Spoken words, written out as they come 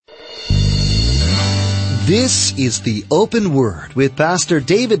This is the Open Word with Pastor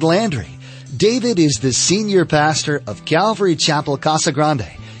David Landry. David is the senior pastor of Calvary Chapel, Casa Grande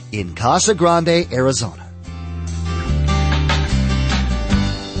in Casa Grande, Arizona.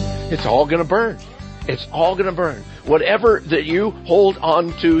 It's all going to burn. It's all going to burn. Whatever that you hold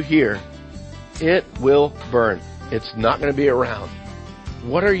on to here, it will burn. It's not going to be around.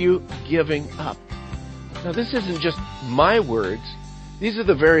 What are you giving up? Now, this isn't just my words. These are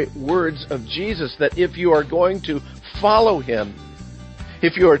the very words of Jesus, that if you are going to follow Him,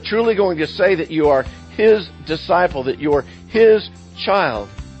 if you are truly going to say that you are His disciple, that you are His child,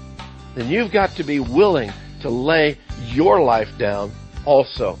 then you've got to be willing to lay your life down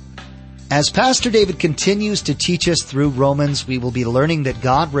also. As Pastor David continues to teach us through Romans, we will be learning that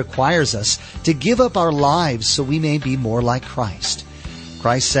God requires us to give up our lives so we may be more like Christ.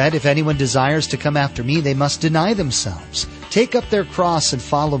 Christ said, "If anyone desires to come after me, they must deny themselves, take up their cross and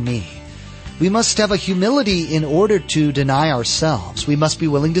follow me." We must have a humility in order to deny ourselves. We must be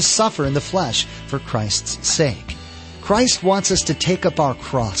willing to suffer in the flesh for Christ's sake. Christ wants us to take up our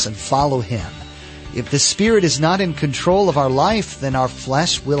cross and follow Him. If the Spirit is not in control of our life, then our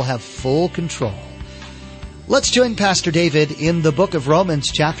flesh will have full control. Let's join Pastor David in the book of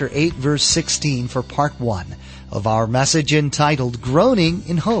Romans, chapter 8, verse 16, for part 1 of our message entitled, Groaning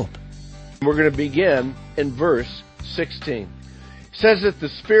in Hope. We're going to begin in verse 16. It says that the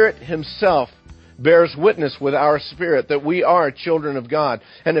Spirit Himself bears witness with our spirit that we are children of God.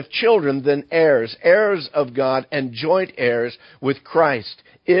 And if children, then heirs, heirs of God and joint heirs with Christ,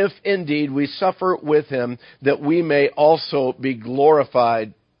 if indeed we suffer with Him, that we may also be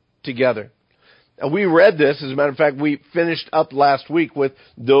glorified together. Now, we read this. As a matter of fact, we finished up last week with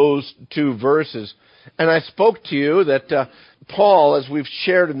those two verses. And I spoke to you that Paul, as we've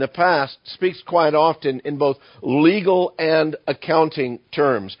shared in the past, speaks quite often in both legal and accounting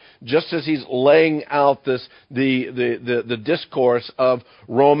terms, just as he's laying out the discourse of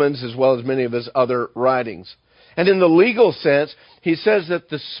Romans as well as many of his other writings. And in the legal sense, he says that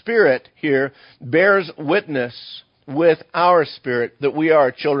the Spirit here bears witness with our spirit that we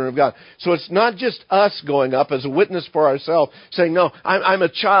are children of God. So it's not just us going up as a witness for ourselves, saying, no, I'm a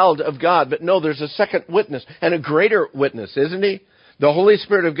child of God. But no, there's a second witness and a greater witness, isn't He? The Holy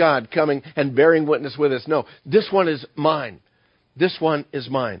Spirit of God coming and bearing witness with us. No, this one is mine. This one is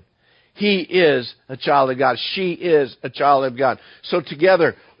mine. He is a child of God. She is a child of God. So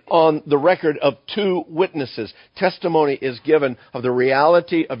together, on the record of two witnesses, testimony is given of the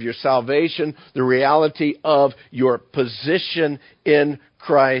reality of your salvation, the reality of your position in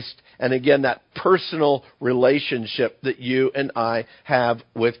Christ, and again, that personal relationship that you and I have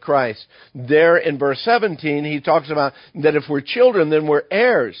with Christ. There in verse 17, he talks about that if we're children, then we're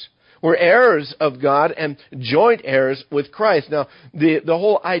heirs. We're heirs of God and joint heirs with Christ. Now, the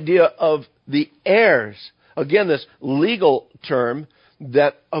whole idea of the heirs, again, this legal term,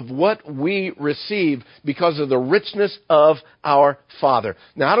 that of what we receive because of the richness of our Father.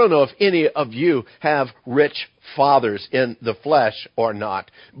 Now, I don't know if any of you have rich fathers in the flesh or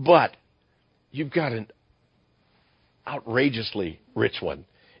not, but you've got an outrageously rich one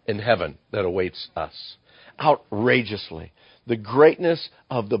in heaven that awaits us. Outrageously. The greatness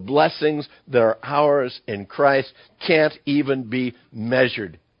of the blessings that are ours in Christ can't even be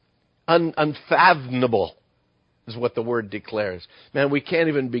measured. Unfathomable is what the Word declares. Man, we can't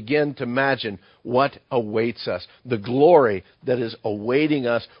even begin to imagine what awaits us. The glory that is awaiting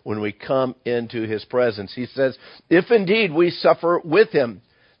us when we come into His presence. He says, if indeed we suffer with Him,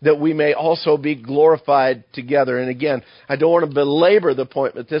 that we may also be glorified together. And again, I don't want to belabor the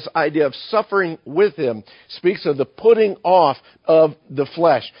point, but this idea of suffering with Him speaks of the putting off of the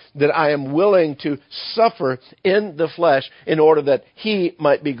flesh, that I am willing to suffer in the flesh in order that He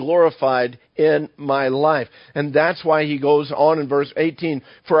might be glorified in my life. And that's why he goes on in verse 18,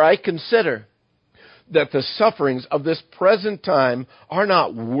 for I consider that the sufferings of this present time are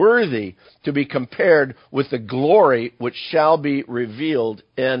not worthy to be compared with the glory which shall be revealed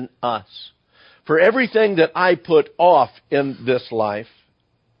in us. For everything that I put off in this life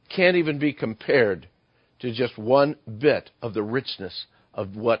can't even be compared to just one bit of the richness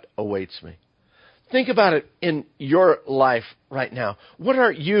of what awaits me. Think about it in your life right now. What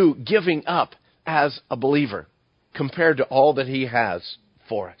are you giving up as a believer compared to all that He has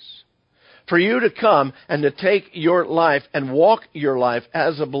for us? For you to come and to take your life and walk your life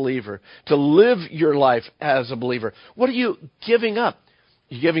as a believer, to live your life as a believer, what are you giving up?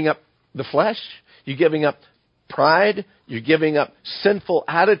 You're giving up the flesh? You're giving up pride? You're giving up sinful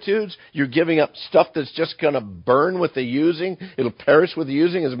attitudes? You're giving up stuff that's just going to burn with the using? It'll perish with the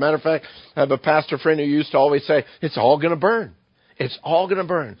using? As a matter of fact, I have a pastor friend who used to always say, it's all going to burn. It's all going to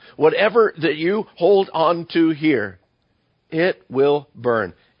burn. Whatever that you hold on to here, it will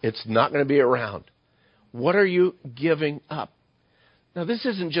burn. It's not going to be around. What are you giving up? Now, this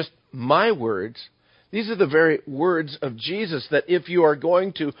isn't just my words. These are the very words of Jesus, that if you are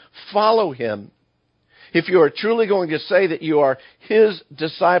going to follow Him, if you are truly going to say that you are His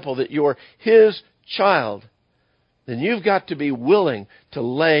disciple, that you are His child, then you've got to be willing to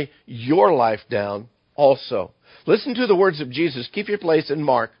lay your life down also. Listen to the words of Jesus. Keep your place in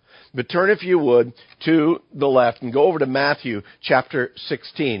Mark, but turn, if you would, to the left and go over to Matthew chapter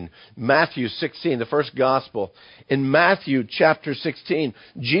 16. Matthew 16, the first gospel. In Matthew chapter 16,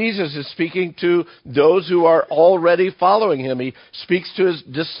 Jesus is speaking to those who are already following Him. He speaks to His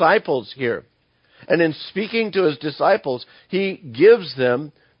disciples here. And in speaking to His disciples, He gives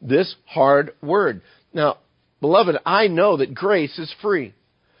them this hard word. Now, beloved, I know that grace is free.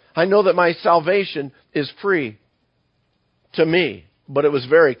 I know that my salvation is free to me, but it was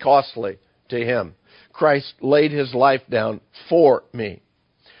very costly to Him. Christ laid His life down for me.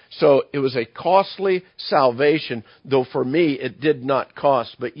 So it was a costly salvation, though for me it did not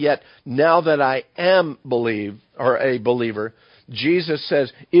cost. But yet, now that I am a believer, Jesus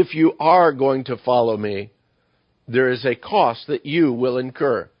says, if you are going to follow me, there is a cost that you will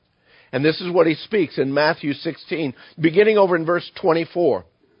incur. And this is what He speaks in Matthew 16, beginning over in verse 24.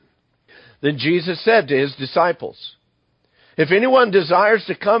 Then Jesus said to His disciples, if anyone desires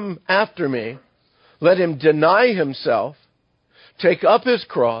to come after me, let him deny himself, take up his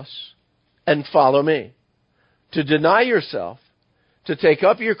cross, and follow me. To deny yourself, to take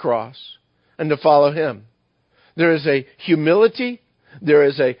up your cross, and to follow Him. There is a humility, there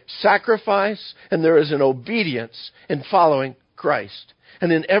is a sacrifice, and there is an obedience in following Christ.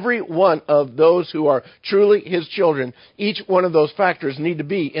 And in every one of those who are truly His children, each one of those factors need to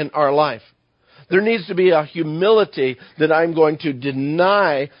be in our life. There needs to be a humility that I'm going to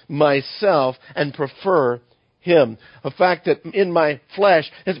deny myself and prefer Him. A fact that in my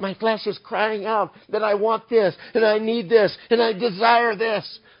flesh, as my flesh is crying out that I want this, and I need this, and I desire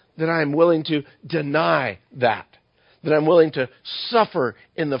this, that I'm willing to deny that. That I'm willing to suffer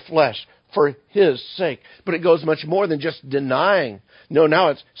in the flesh for His sake. But it goes much more than just denying. No, now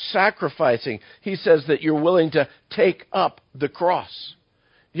it's sacrificing. He says that you're willing to take up the cross.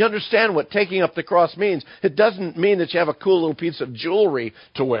 You understand what taking up the cross means? It doesn't mean that you have a cool little piece of jewelry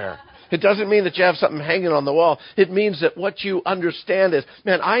to wear. It doesn't mean that you have something hanging on the wall. It means that what you understand is,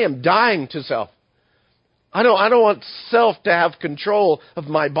 man, I am dying to self. I don't want self to have control of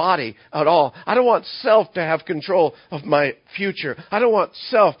my body at all. I don't want self to have control of my future. I don't want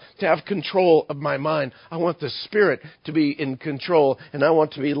self to have control of my mind. I want the Spirit to be in control, and I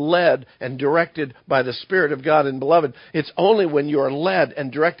want to be led and directed by the Spirit of God. And beloved, it's only when you are led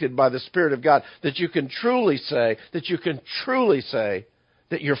and directed by the Spirit of God that you can truly say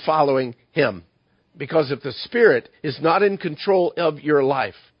that you're following Him. Because if the Spirit is not in control of your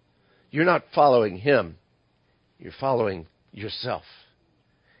life, you're not following Him. You're following yourself.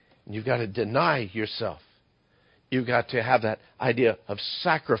 And you've got to deny yourself. You've got to have that idea of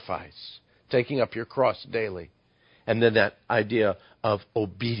sacrifice, taking up your cross daily. And then that idea of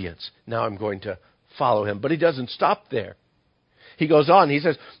obedience. Now I'm going to follow Him. But He doesn't stop there. He goes on. He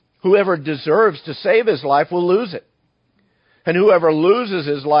says, whoever deserves to save his life will lose it. And whoever loses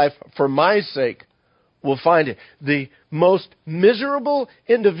his life for my sake will find it. The most miserable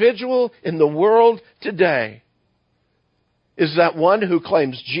individual in the world today is that one who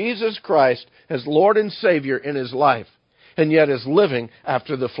claims Jesus Christ as Lord and Savior in his life, and yet is living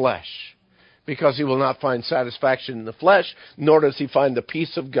after the flesh. Because he will not find satisfaction in the flesh, nor does he find the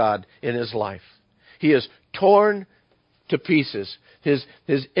peace of God in his life. He is torn to pieces. His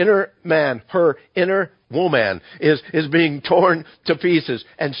inner man, her inner woman, is being torn to pieces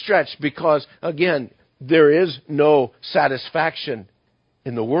and stretched because, again, there is no satisfaction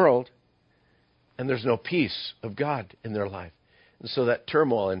in the world. And there's no peace of God in their life. And so that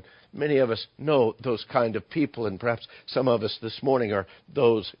turmoil, and many of us know those kind of people, and perhaps some of us this morning are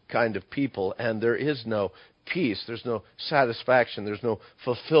those kind of people, and there is no peace, there's no satisfaction, there's no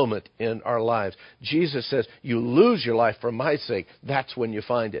fulfillment in our lives. Jesus says, you lose your life for my sake, that's when you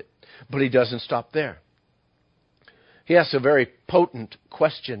find it. But He doesn't stop there. He asks a very potent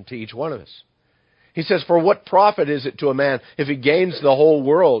question to each one of us. He says, for what profit is it to a man if he gains the whole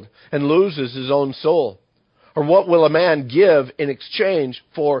world and loses his own soul? Or what will a man give in exchange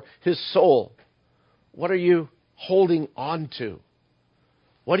for his soul? What are you holding on to?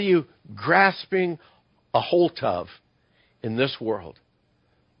 What are you grasping a hold of in this world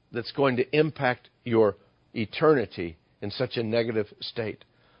that's going to impact your eternity in such a negative state?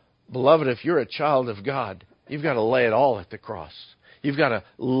 Beloved, if you're a child of God, You've got to lay it all at the cross. You've got to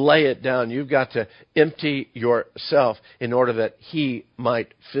lay it down. You've got to empty yourself in order that He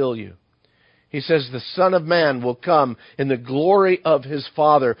might fill you. He says the Son of Man will come in the glory of His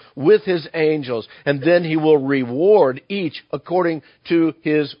Father with His angels, and then He will reward each according to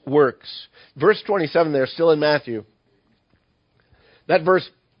his works. Verse 27 there, still in Matthew. That verse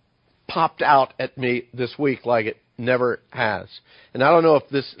popped out at me this week like it never has. And I don't know if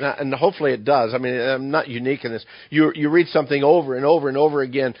this, and hopefully it does. I mean, I'm not unique in this. You read something over and over and over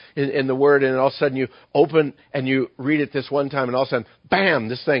again in the Word, and all of a sudden you open and you read it this one time, and all of a sudden, bam,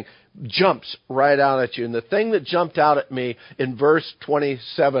 this thing jumps right out at you. And the thing that jumped out at me in verse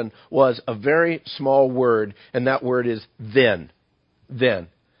 27 was a very small word, and that word is then. Then.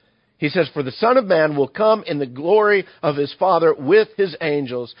 He says, for the Son of Man will come in the glory of His Father with His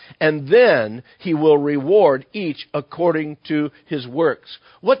angels, and then He will reward each according to his works.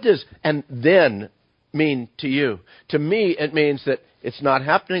 What does "and then" mean to you? To me, it means that it's not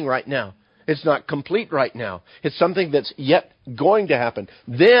happening right now. It's not complete right now. It's something that's yet going to happen.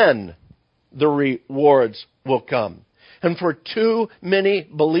 Then the rewards will come. And for too many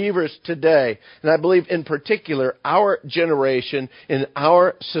believers today, and I believe in particular our generation, in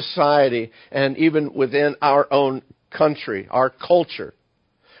our society, and even within our own country, our culture,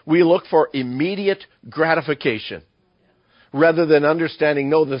 we look for immediate gratification rather than understanding,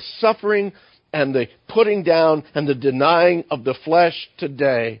 no, the suffering and the putting down and the denying of the flesh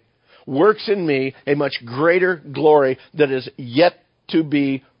today works in me a much greater glory that is yet to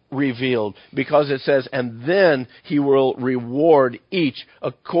be revealed, because it says, and then He will reward each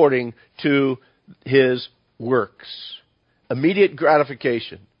according to his works. Immediate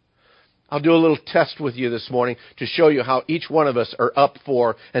gratification. I'll do a little test with you this morning to show you how each one of us are up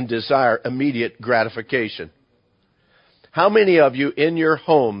for and desire immediate gratification. How many of you in your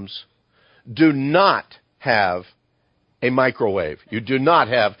homes do not have a microwave? You do not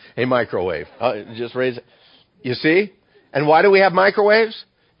have a microwave. Just raise it. You see? And why do we have microwaves?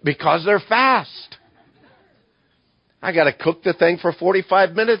 Because they're fast. I got to cook the thing for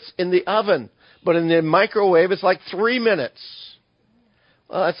 45 minutes in the oven. But in the microwave, it's like 3 minutes.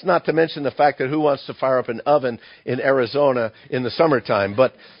 Well, that's not to mention the fact that who wants to fire up an oven in Arizona in the summertime?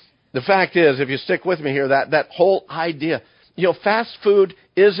 But the fact is, if you stick with me here, that whole idea, fast food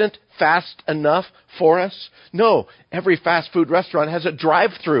isn't fast enough for us. No, every fast food restaurant has a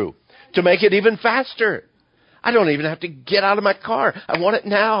drive-through to make it even faster. I don't even have to get out of my car. I want it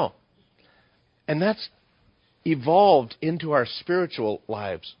now. And that's evolved into our spiritual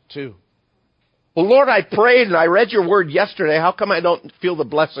lives too. Well, Lord, I prayed and I read your word yesterday. How come I don't feel the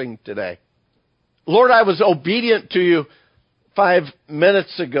blessing today? Lord, I was obedient to you 5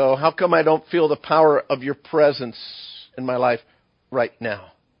 minutes ago. How come I don't feel the power of your presence in my life right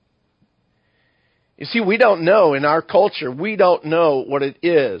now? You see, we don't know in our culture, we don't know what it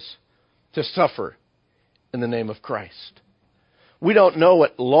is to suffer in the name of Christ. We don't know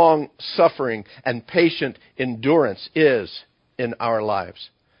what long suffering and patient endurance is in our lives.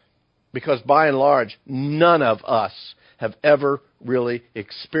 Because by and large, none of us have ever really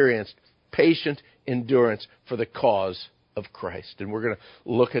experienced patient endurance for the cause of Christ. And we're going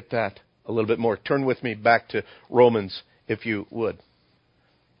to look at that a little bit more. Turn with me back to Romans, if you would.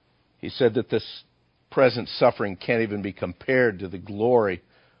 He said that this present suffering can't even be compared to the glory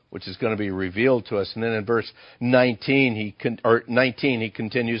which is going to be revealed to us. And then in verse 19, he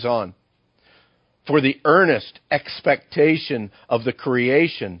continues on. For the earnest expectation of the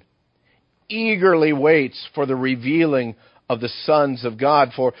creation eagerly waits for the revealing of the sons of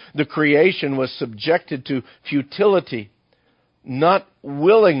God. For the creation was subjected to futility, not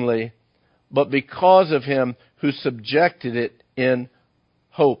willingly, but because of Him who subjected it in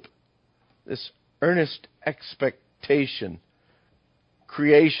hope. This earnest expectation.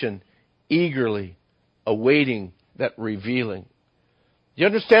 Creation eagerly awaiting that revealing. You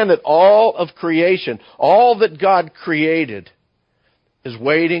understand that all of creation, all that God created, is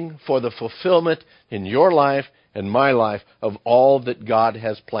waiting for the fulfillment in your life and my life of all that God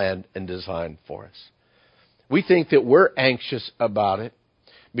has planned and designed for us. We think that we're anxious about it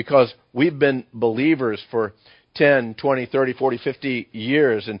because we've been believers for 10, 20, 30, 40, 50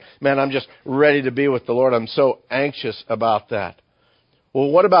 years. And man, I'm just ready to be with the Lord. I'm so anxious about that. Well,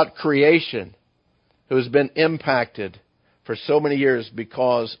 what about creation, who has been impacted for so many years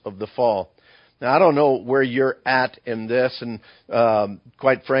because of the fall? Now, I don't know where you're at in this, and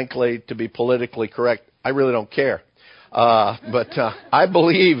quite frankly, to be politically correct, I really don't care. But I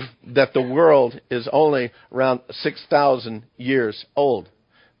believe that the world is only around 6,000 years old.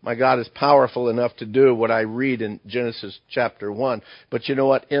 My God is powerful enough to do what I read in Genesis chapter 1. But you know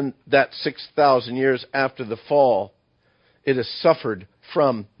what? In that 6,000 years after the fall, it has suffered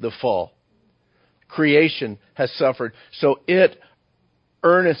from the fall. Creation has suffered. So it,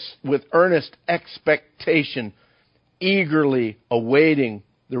 with earnest expectation, eagerly awaiting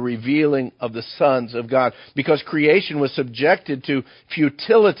the revealing of the sons of God. Because creation was subjected to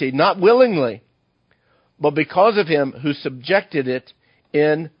futility, not willingly, but because of Him who subjected it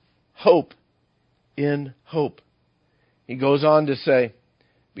in hope. In hope. He goes on to say,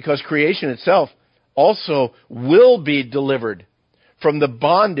 because creation itself also will be delivered from the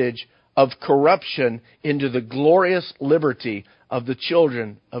bondage of corruption into the glorious liberty of the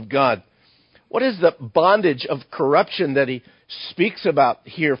children of God. What is the bondage of corruption that he speaks about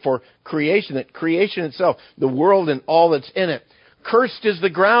here for creation? That creation itself, the world and all that's in it. Cursed is the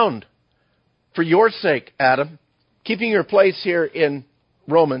ground for your sake, Adam. Keeping your place here in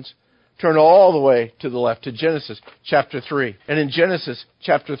Romans, turn all the way to the left to Genesis chapter 3. And in Genesis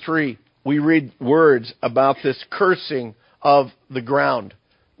chapter 3, we read words about this cursing of the ground.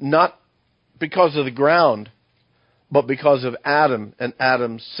 Not because of the ground, but because of Adam and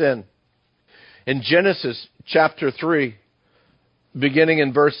Adam's sin. In Genesis chapter 3, beginning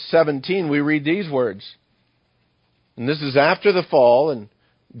in verse 17, we read these words. And this is after the fall and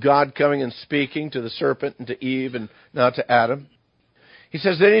God coming and speaking to the serpent and to Eve and now to Adam. He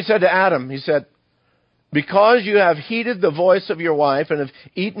says, then he said to Adam, he said, because you have heeded the voice of your wife and have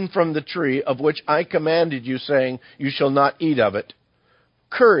eaten from the tree of which I commanded you, saying, you shall not eat of it.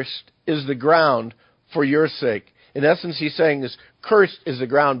 Cursed is the ground for your sake. In essence, he's saying this, cursed is the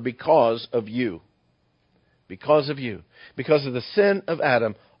ground because of you. Because of you. Because of the sin of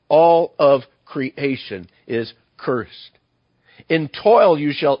Adam, all of creation is cursed. In toil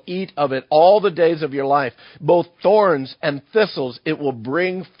you shall eat of it all the days of your life. Both thorns and thistles it will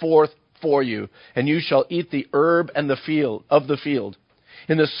bring forth for you, and you shall eat the herb and the field of the field.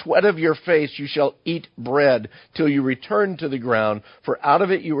 In the sweat of your face you shall eat bread till you return to the ground, for out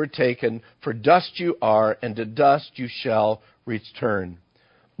of it you were taken, for dust you are, and to dust you shall return.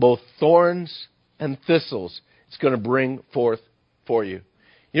 Both thorns and thistles it's going to bring forth for you.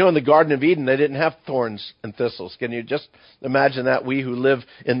 You know, in the Garden of Eden, they didn't have thorns and thistles. Can you just imagine that? We who live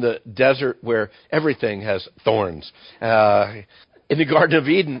in the desert where everything has thorns. In the Garden of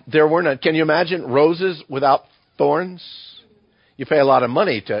Eden, there were none. Can you imagine roses without thorns? You pay a lot of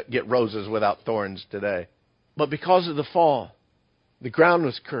money to get roses without thorns today. But because of the fall, the ground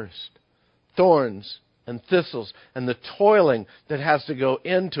was cursed. Thorns and thistles and the toiling that has to go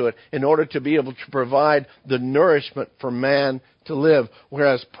into it in order to be able to provide the nourishment for man to live.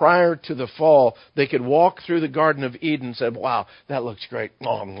 Whereas prior to the fall, they could walk through the Garden of Eden and say, wow, that looks great.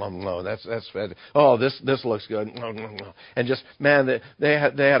 Oh, that's fantastic. Oh, this looks good. And just, man, they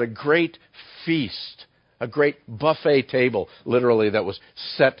had a great feast, a great buffet table, literally, that was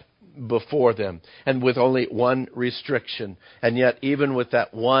set before them. And with only one restriction. And yet, even with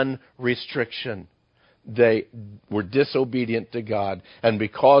that one restriction, they were disobedient to God. And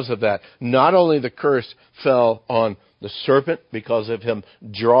because of that, not only the curse fell on the serpent because of him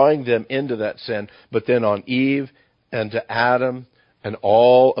drawing them into that sin, but then on Eve and to Adam and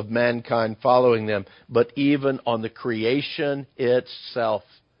all of mankind following them, but even on the creation itself.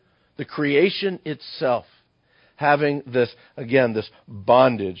 The creation itself having this, again, this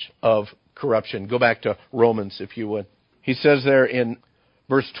bondage of corruption. Go back to Romans, if you would. He says there in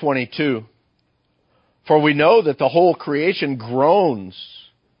verse 22, for we know that the whole creation groans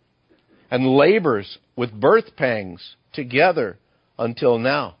and labors with birth pangs together until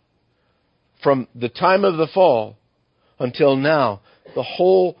now. From the time of the fall until now, the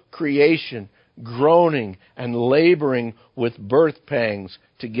whole creation groaning and laboring with birth pangs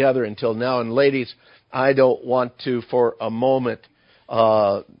together until now. And ladies, I don't want to for a moment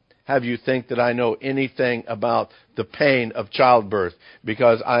have you think that I know anything about the pain of childbirth,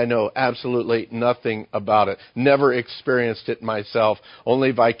 because I know absolutely nothing about it. Never experienced it myself,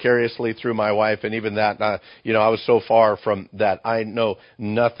 only vicariously through my wife, and even that, I was so far from that. I know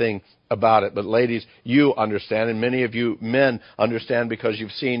nothing about it. But ladies, you understand, and many of you men understand because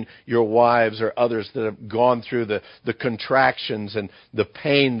you've seen your wives or others that have gone through the contractions and the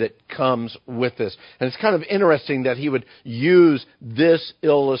pain that comes with this. And it's kind of interesting that he would use this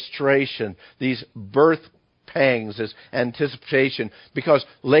illustration, these birth pangs, as anticipation. Because,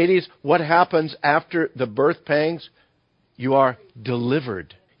 ladies, what happens after the birth pangs? You are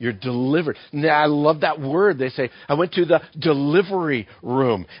delivered. You're delivered. Now, I love that word. They say, I went to the delivery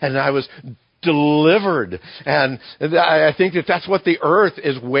room and I was delivered. And I think that that's what the earth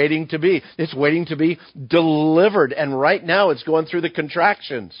is waiting to be. It's waiting to be delivered. And right now it's going through the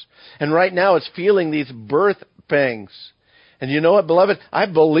contractions. And right now it's feeling these birth pangs. And you know what, beloved? I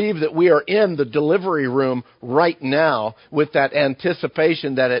believe that we are in the delivery room right now with that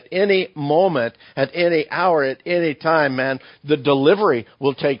anticipation that at any moment, at any hour, at any time, man, the delivery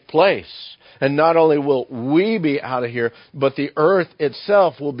will take place. And not only will we be out of here, but the earth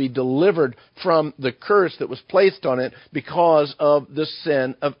itself will be delivered from the curse that was placed on it because of the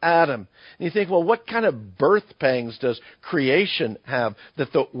sin of Adam. And you think, well, what kind of birth pangs does creation have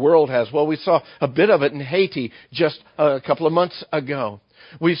that the world has? Well, we saw a bit of it in Haiti just a couple of months ago.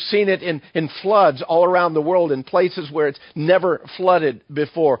 We've seen it in floods all around the world in places where it's never flooded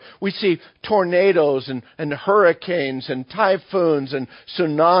before. We see tornadoes and hurricanes and typhoons and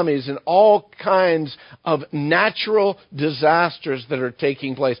tsunamis and all kinds of natural disasters that are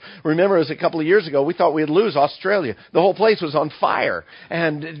taking place. Remember, it was a couple of years ago, we thought we'd lose Australia. The whole place was on fire.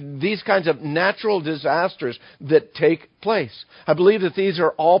 And these kinds of natural disasters that take place. I believe that these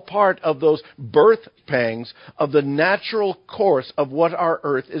are all part of those birth pangs of the natural course of what our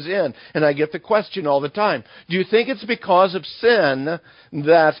earth is in. And I get the question all the time, do you think it's because of sin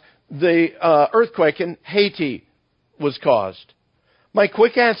that the earthquake in Haiti was caused? My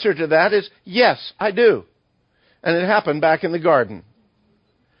quick answer to that is yes, I do. And it happened back in the garden.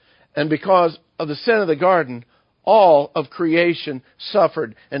 And because of the sin of the garden, all of creation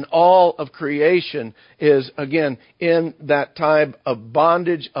suffered, and all of creation is, again, in that time of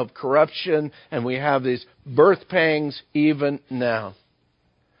bondage, of corruption, and we have these birth pangs even now.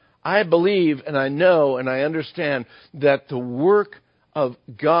 I believe, and I know, and I understand that the work of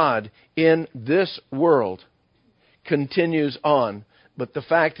God in this world continues on. But the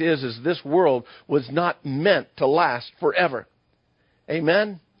fact is this world was not meant to last forever.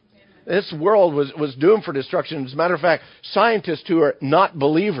 Amen? This world was doomed for destruction. As a matter of fact, scientists who are not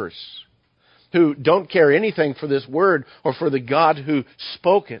believers, who don't care anything for this word or for the God who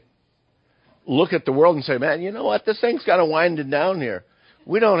spoke it, look at the world and say, man, you know what? This thing's got to wind it down here.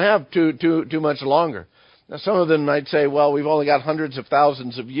 We don't have too much longer. Now, some of them might say, well, we've only got hundreds of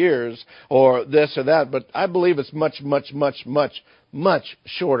thousands of years or this or that. But I believe it's much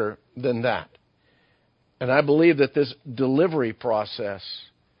shorter than that. And I believe that this delivery process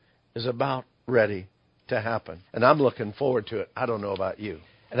is about ready to happen. And I'm looking forward to it. I don't know about you.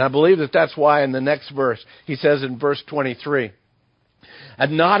 And I believe that that's why in the next verse, he says in verse 23,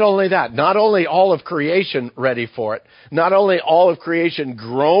 and not only that, not only all of creation ready for it, not only all of creation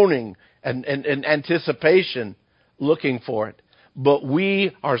groaning and anticipation looking for it, but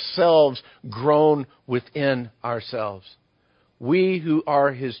we ourselves groan within ourselves. We who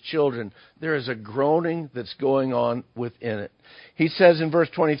are his children, there is a groaning that's going on within it. He says in verse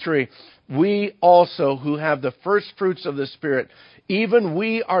 23, we also who have the first fruits of the Spirit, even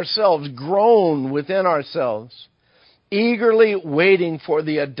we ourselves groan within ourselves, eagerly waiting for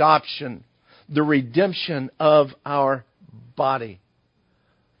the adoption, the redemption of our body.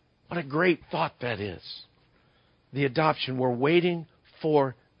 What a great thought that is. The adoption. We're waiting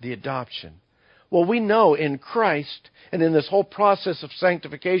for the adoption. Well, we know in Christ and in this whole process of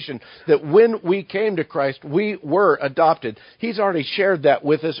sanctification that when we came to Christ, we were adopted. He's already shared that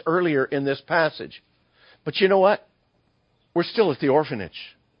with us earlier in this passage. But you know what? We're still at the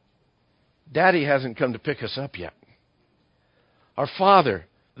orphanage. Daddy hasn't come to pick us up yet. Our Father,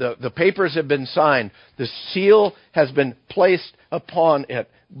 the papers have been signed. The seal has been placed upon it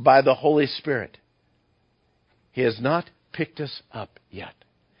by the Holy Spirit. He has not picked us up yet.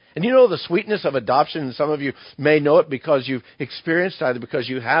 And you know the sweetness of adoption, and some of you may know it because you've experienced either because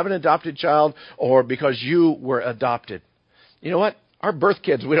you have an adopted child or because you were adopted. You know what? Our birth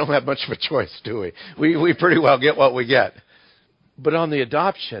kids, we don't have much of a choice, do we? We pretty well get what we get. But on the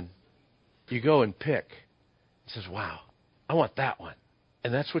adoption, you go and pick. It says, wow, I want that one.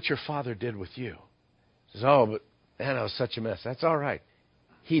 And that's what your Father did with you. He says, oh, but man, I was such a mess. That's all right.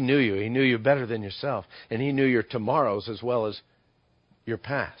 He knew you. He knew you better than yourself. And He knew your tomorrows as well as your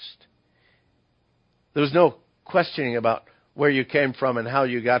past. There was no questioning about where you came from and how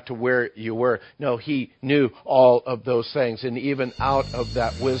you got to where you were. No, He knew all of those things. And even out of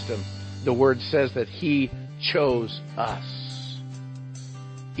that wisdom, the Word says that He chose us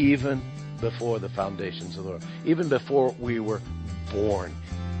even before the foundations of the world, even before we were born.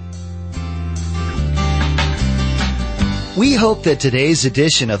 We hope that today's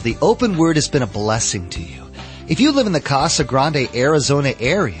edition of the Open Word has been a blessing to you. If you live in the Casa, Grande, Arizona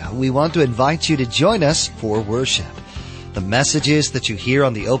area, we want to invite you to join us for worship. The messages that you hear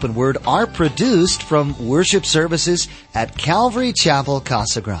on the Open Word are produced from worship services at Calvary Chapel,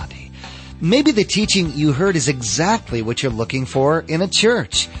 Casa Grande. Maybe the teaching you heard is exactly what you're looking for in a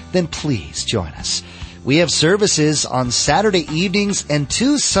church. Then please join us. We have services on Saturday evenings and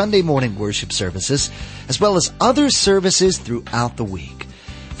 2 Sunday morning worship services, as well as other services throughout the week.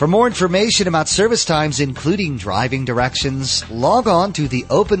 For more information about service times, including driving directions, log on to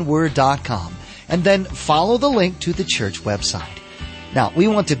theopenword.com and then follow the link to the church website. Now, we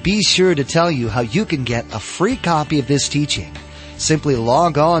want to be sure to tell you how you can get a free copy of this teaching. Simply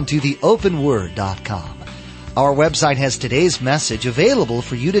log on to theopenword.com. Our website has today's message available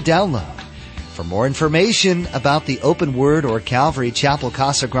for you to download. For more information about the Open Word or Calvary Chapel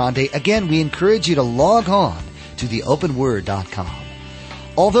Casa Grande, again, we encourage you to log on to theopenword.com.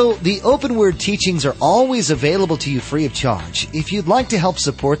 Although the Open Word teachings are always available to you free of charge, if you'd like to help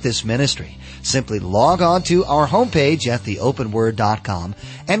support this ministry, simply log on to our homepage at theopenword.com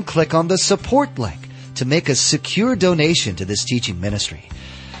and click on the support link to make a secure donation to this teaching ministry.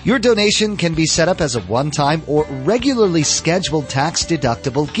 Your donation can be set up as a one-time or regularly scheduled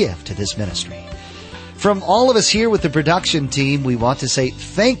tax-deductible gift to this ministry. From all of us here with the production team, we want to say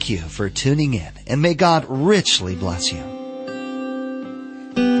thank you for tuning in, and may God richly bless you.